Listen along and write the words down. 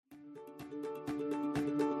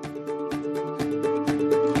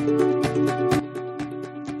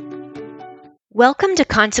Welcome to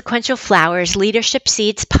Consequential Flowers Leadership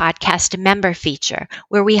Seeds podcast member feature,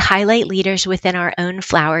 where we highlight leaders within our own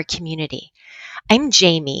flower community. I'm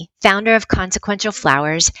Jamie, founder of Consequential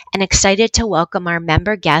Flowers, and excited to welcome our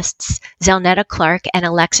member guests, Zelnetta Clark and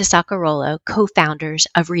Alexis Accarolo, co-founders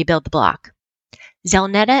of Rebuild the Block.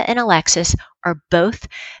 Zelnetta and Alexis are both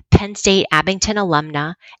Penn State Abington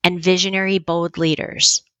alumna and visionary bold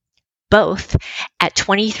leaders. Both, at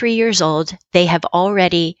 23 years old, they have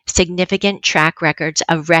already significant track records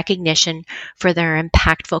of recognition for their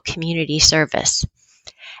impactful community service.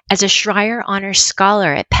 As a Schreier Honors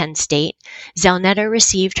Scholar at Penn State, Zelnetta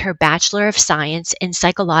received her Bachelor of Science in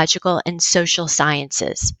Psychological and Social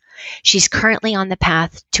Sciences. She's currently on the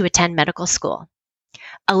path to attend medical school.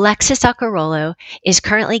 Alexis Accarolo is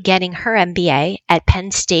currently getting her MBA at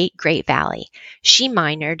Penn State Great Valley. She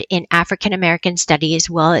minored in African American Studies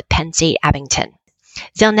while at Penn State Abington.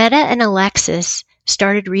 Zelnetta and Alexis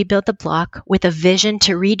started Rebuild the Block with a vision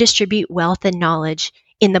to redistribute wealth and knowledge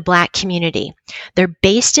in the Black community. They're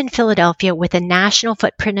based in Philadelphia with a national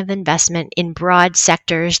footprint of investment in broad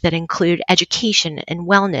sectors that include education and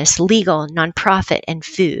wellness, legal, nonprofit, and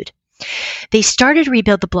food. They started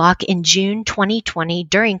Rebuild the Block in June 2020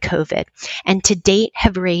 during COVID, and to date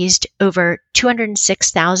have raised over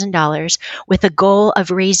 $206,000 with a goal of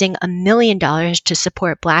raising $1 million to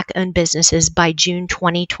support Black-owned businesses by June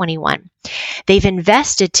 2021. They've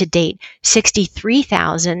invested to date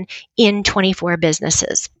 $63,000 in 24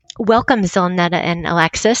 businesses. Welcome, Zelnetta and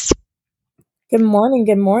Alexis. Good morning.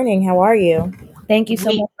 Good morning. How are you? Thank you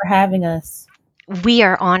so much for having us. We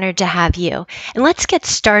are honored to have you. And let's get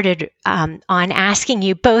started on asking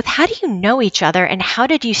you both, how do you know each other and how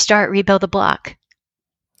did you start Rebuild the Block?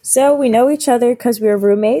 So we know each other because we were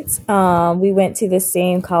roommates. We went to the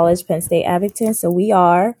same college, Penn State Abington, so we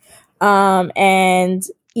are. And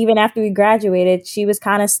even after we graduated, she was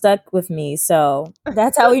kind of stuck with me. So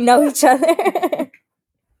that's how we know each other.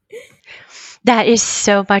 That is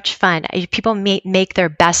so much fun. People make their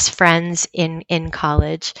best friends in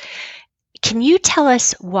college. Can you tell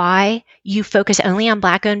us why you focus only on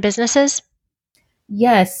Black-owned businesses?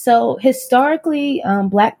 Yes. So historically,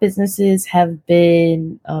 Black businesses have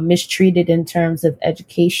been mistreated in terms of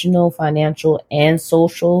educational, financial, and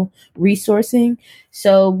social resourcing.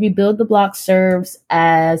 So Rebuild the Block serves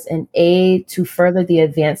as an aid to further the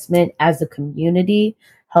advancement as a community,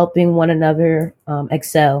 helping one another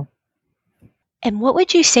excel. And what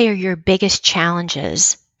would you say are your biggest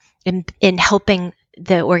challenges in helping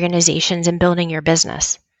the organizations and building your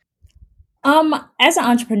business? As an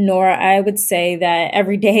entrepreneur, I would say that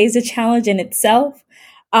every day is a challenge in itself.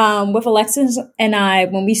 With Alexis and I,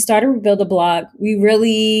 when we started Rebuild the Block, we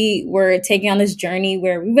really were taking on this journey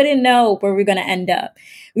where we didn't know where we were going to end up.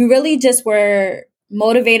 We really just were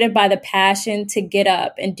motivated by the passion to get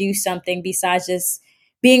up and do something besides just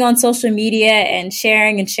being on social media and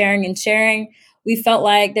sharing and sharing and sharing. We felt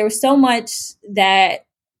like there was so much that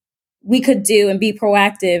we could do and be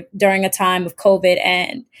proactive during a time of COVID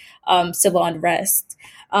and civil unrest.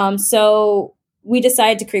 So we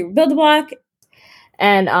decided to create Rebuild the Block.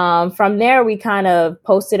 And from there, we kind of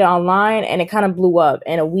posted it online and it kind of blew up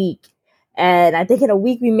in a week. And I think in a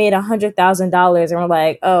week we made $100,000 and we're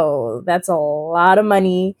like, oh, that's a lot of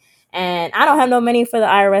money. And I don't have no money for the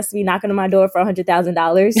IRS to be knocking on my door for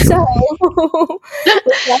 $100,000. So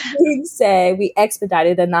with that being said, we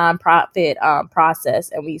expedited the nonprofit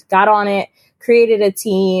process and we got on it, created a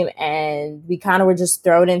team, and we kind of were just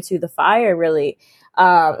thrown into the fire, really.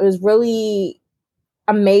 It was really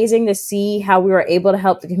amazing to see how we were able to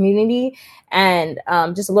help the community. And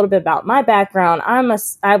just a little bit about my background. I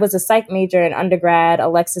was a psych major in undergrad,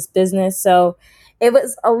 Alexis business. So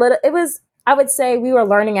I would say we were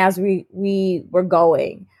learning as we were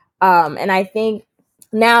going. And I think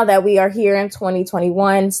now that we are here in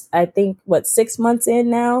 2021, I think 6 months in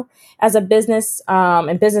now as a business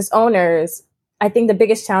and business owners, I think the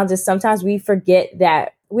biggest challenge is sometimes we forget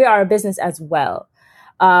that we are a business as well.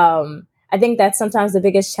 I think that's sometimes the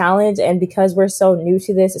biggest challenge. And because we're so new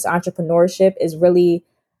to this entrepreneurship is really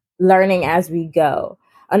learning as we go.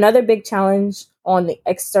 Another big challenge on the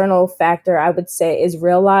external factor, I would say, is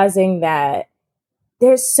realizing that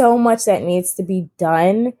there's so much that needs to be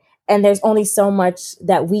done and there's only so much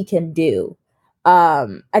that we can do.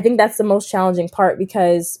 I think that's the most challenging part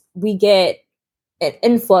because we get an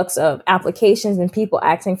influx of applications and people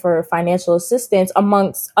asking for financial assistance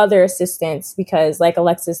amongst other assistance because, like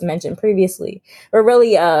Alexis mentioned previously, we're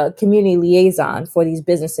really a community liaison for these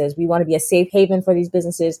businesses. We want to be a safe haven for these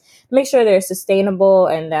businesses, make sure they're sustainable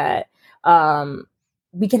and that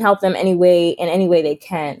we can help them in any way they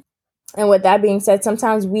can. And with that being said,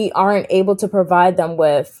 sometimes we aren't able to provide them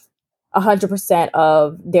with 100%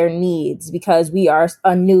 of their needs, because we are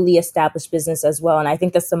a newly established business as well. And I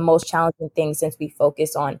think that's the most challenging thing, since we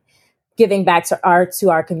focus on giving back to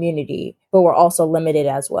our community, but we're also limited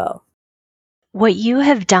as well. What you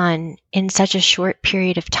have done in such a short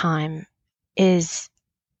period of time is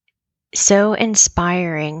so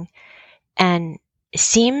inspiring and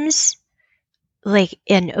seems like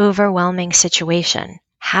an overwhelming situation.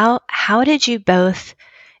 How did you both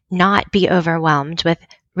not be overwhelmed with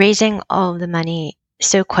raising all of the money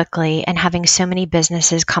so quickly and having so many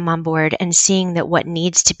businesses come on board and seeing that what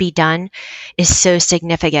needs to be done is so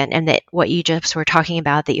significant, and that what you just were talking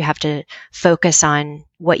about, that you have to focus on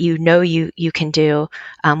what you know you can do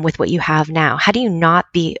with what you have now? How do you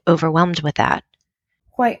not be overwhelmed with that?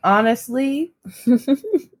 Quite honestly,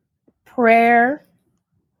 prayer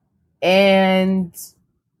and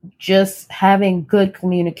just having good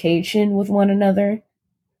communication with one another,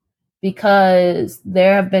 because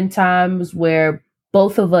there have been times where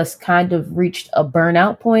both of us kind of reached a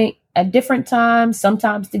burnout point at different times,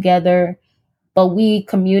 sometimes together, but we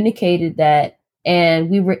communicated that and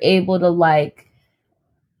we were able to like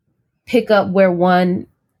pick up where one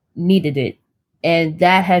needed it. And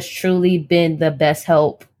that has truly been the best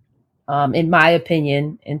help, in my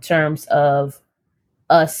opinion, in terms of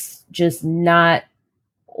us just not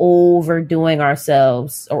overdoing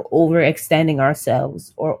ourselves or overextending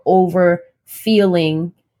ourselves or over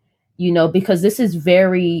feeling, because this is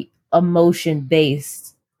very emotion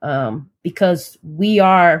based, because we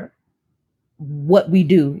are what we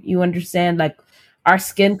do. You understand? Like, our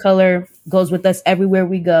skin color goes with us everywhere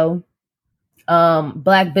we go.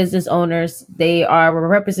 Black business owners, they are a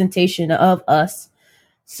representation of us.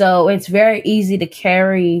 So it's very easy to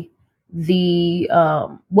carry the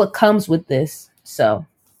what comes with this. So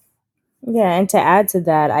Yeah, and to add to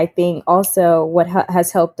that, I think also what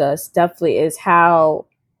has helped us definitely is how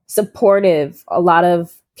supportive a lot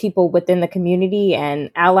of people within the community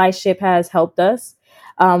and allyship has helped us.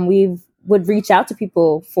 We would reach out to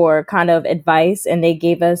people for kind of advice, and they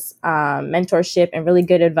gave us mentorship and really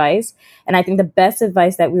good advice. And I think the best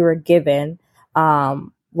advice that we were given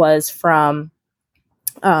was from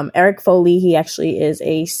Eric Foley. He actually is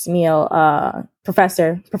a SMEAL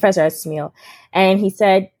professor at SMEAL. And he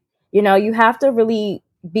said, you have to really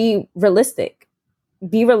be realistic.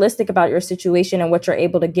 Be realistic about your situation and what you're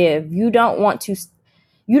able to give. You don't want to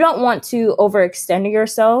overextend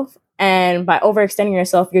yourself. And by overextending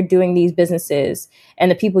yourself, you're doing these businesses and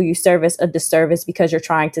the people you service a disservice, because you're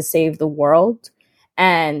trying to save the world.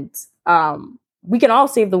 And we can all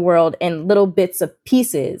save the world in little bits of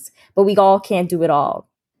pieces, but we all can't do it all.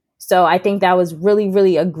 So I think that was really,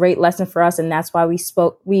 really a great lesson for us. And that's why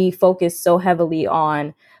we focused so heavily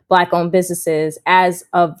on Black-owned businesses as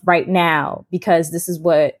of right now, because this is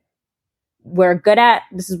what we're good at.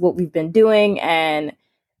 This is what we've been doing. And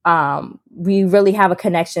we really have a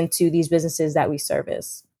connection to these businesses that we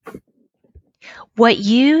service. What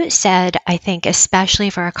you said, I think, especially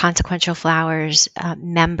for our Consequential Flowers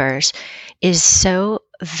members, is so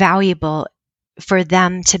valuable for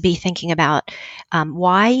them to be thinking about.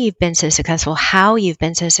 Why you've been so successful, how you've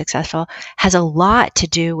been so successful, has a lot to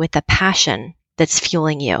do with the passion that's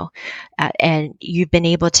fueling you. And you've been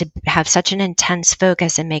able to have such an intense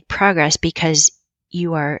focus and make progress because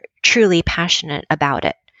you are truly passionate about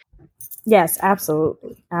it. Yes,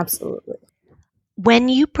 absolutely. Absolutely. When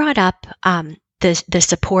you brought up the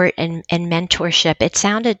support and mentorship, it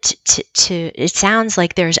sounded it sounds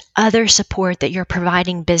like there's other support that you're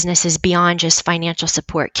providing businesses beyond just financial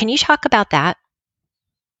support. Can you talk about that?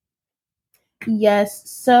 Yes.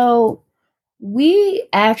 So we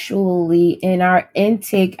actually, in our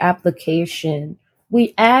intake application,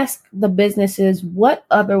 we ask the businesses what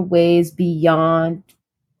other ways beyond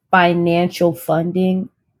financial funding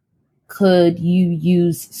could you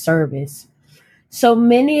use service. So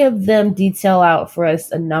many of them detail out for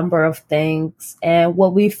us a number of things. And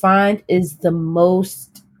what we find is the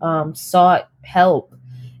most sought help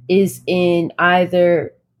is in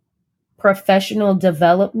either professional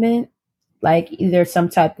development, like either some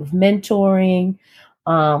type of mentoring,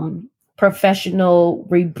 professional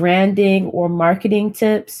rebranding or marketing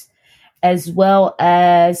tips, as well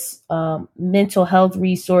as mental health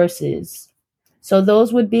resources. So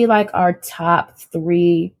those would be like our top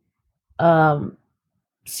three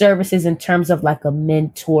services in terms of like a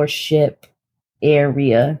mentorship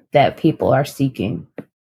area that people are seeking.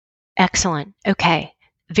 Excellent. Okay.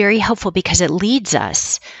 Very helpful, because it leads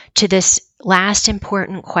us to this last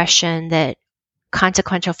important question that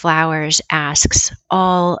Consequential Flowers asks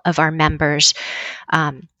all of our members.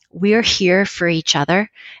 we're here for each other,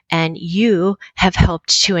 and you have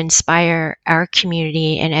helped to inspire our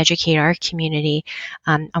community and educate our community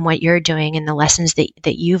on what you're doing and the lessons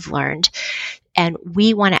that you've learned. And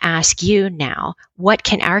we want to ask you now, what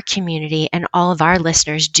can our community and all of our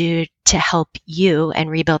listeners do to help you and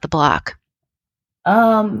rebuild the block?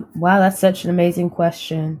 Wow, that's such an amazing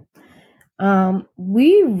question.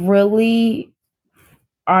 We really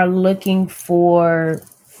are looking for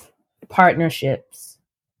partnerships,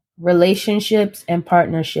 relationships and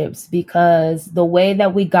partnerships, because the way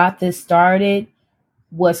that we got this started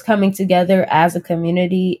was coming together as a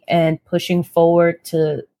community and pushing forward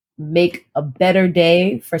to make a better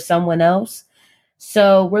day for someone else.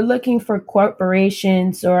 So we're looking for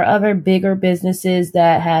corporations or other bigger businesses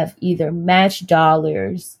that have either match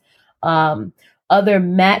dollars, um, other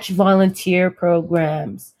match volunteer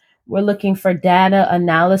programs. We're looking for data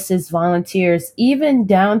analysis volunteers, even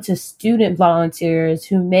down to student volunteers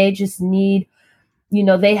who may just need,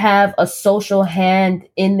 they have a social hand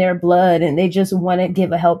in their blood and they just want to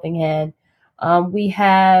give a helping hand. We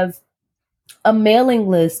have a mailing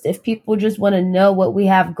list if people just want to know what we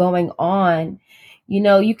have going on.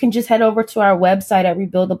 You can just head over to our website at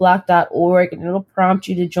rebuildtheblock.org and it'll prompt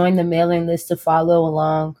you to join the mailing list to follow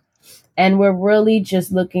along. And we're really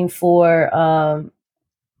just looking for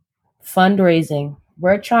fundraising.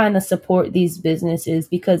 We're trying to support these businesses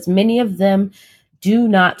because many of them do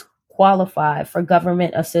not qualify for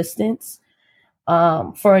government assistance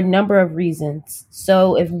for a number of reasons.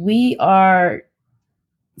 So if we are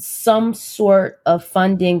some sort of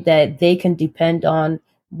funding that they can depend on,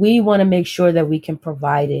 we want to make sure that we can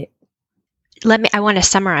provide it. I want to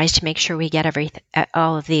summarize to make sure we get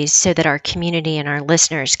all of these so that our community and our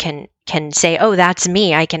listeners can say, oh, that's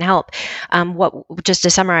me, I can help. Just to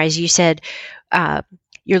summarize, you said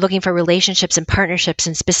you're looking for relationships and partnerships,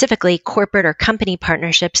 and specifically corporate or company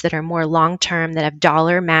partnerships that are more long-term, that have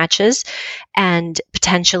dollar matches and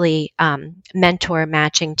potentially mentor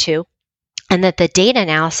matching too. And that the data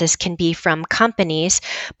analysis can be from companies,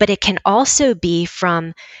 but it can also be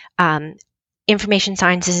from information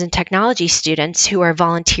sciences and technology students who are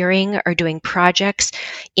volunteering or doing projects,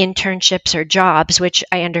 internships, or jobs, which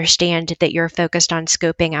I understand that you're focused on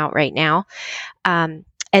scoping out right now. And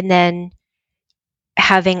then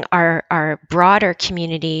having our broader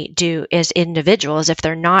community do as individuals, if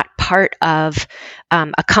they're not part of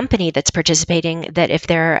a company that's participating, that if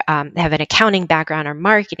they're have an accounting background or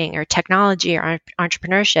marketing or technology or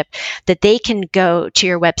entrepreneurship, that they can go to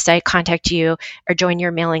your website, contact you, or join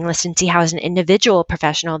your mailing list and see how as an individual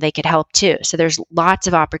professional they could help too. So there's lots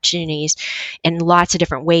of opportunities and lots of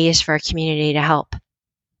different ways for our community to help.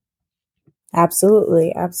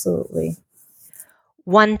 Absolutely. Absolutely.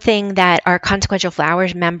 One thing that our Consequential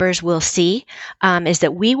Flowers members will see is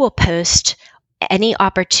that we will post any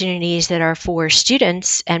opportunities that are for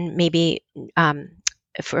students and maybe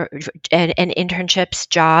for internships,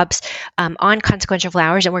 jobs on Consequential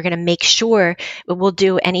Flowers, and we're going to make sure we'll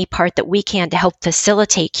do any part that we can to help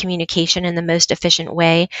facilitate communication in the most efficient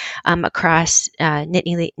way across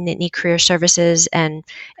Nittany Career Services and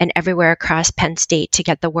everywhere across Penn State to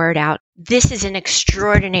get the word out. This is an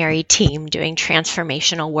extraordinary team doing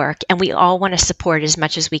transformational work, and we all want to support as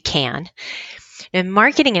much as we can. In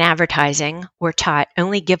marketing and advertising, we're taught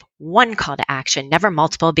only give one call to action, never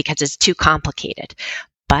multiple, because it's too complicated.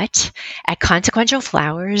 But at Consequential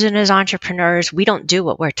Flowers and as entrepreneurs, we don't do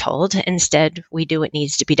what we're told. Instead, we do what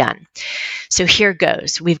needs to be done. So here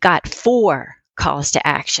goes. We've got 4 calls to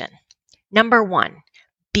action. Number 1,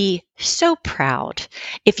 be so proud.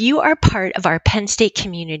 If you are part of our Penn State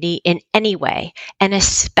community in any way, and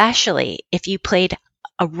especially if you played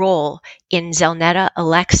a role in Zelnetta,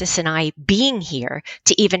 Alexis, and I being here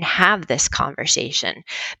to even have this conversation,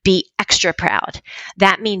 be extra proud.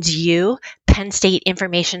 That means you, Penn State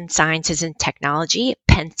Information Sciences and Technology,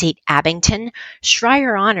 Penn State Abington,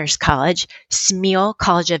 Schreier Honors College, Smeal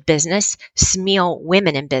College of Business, Smeal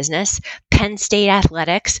Women in Business, Penn State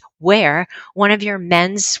Athletics, where one of your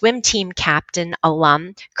men's swim team captain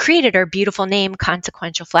alum created our beautiful name,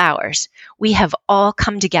 Consequential Flowers. We have all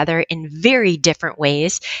come together in very different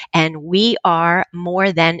ways, and we are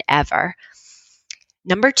more than ever.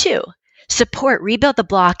 Number 2, support Rebuild the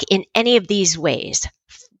Block in any of these ways.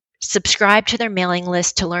 Subscribe to their mailing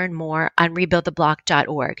list to learn more on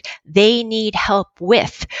rebuildtheblock.org. They need help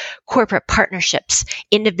with corporate partnerships,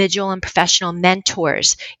 individual and professional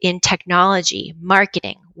mentors in technology,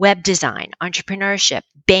 marketing, web design, entrepreneurship,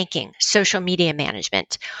 banking, social media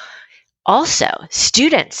management. Also,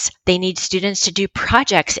 students, they need students to do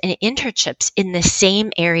projects and internships in the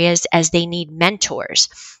same areas as they need mentors.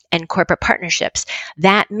 and corporate partnerships.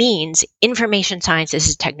 That means information sciences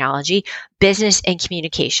and technology, business and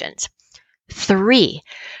communications. 3,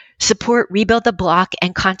 support Rebuild the Block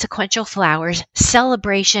and Consequential Flowers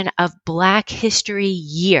celebration of Black History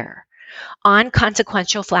Year. On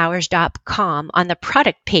consequentialflowers.com, on the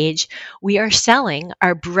product page, we are selling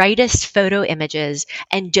our brightest photo images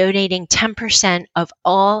and donating 10% of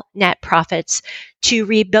all net profits to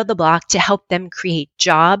Rebuild the Block to help them create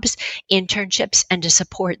jobs, internships, and to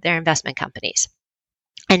support their investment companies.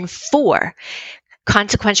 And 4,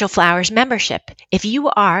 Consequential Flowers membership. If you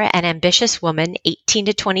are an ambitious woman, 18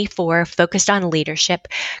 to 24, focused on leadership,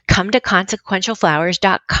 come to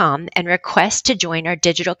consequentialflowers.com and request to join our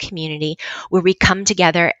digital community where we come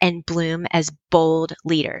together and bloom as bold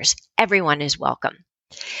leaders. Everyone is welcome.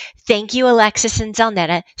 Thank you, Alexis and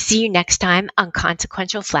Zelnetta. See you next time on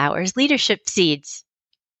Consequential Flowers Leadership Seeds.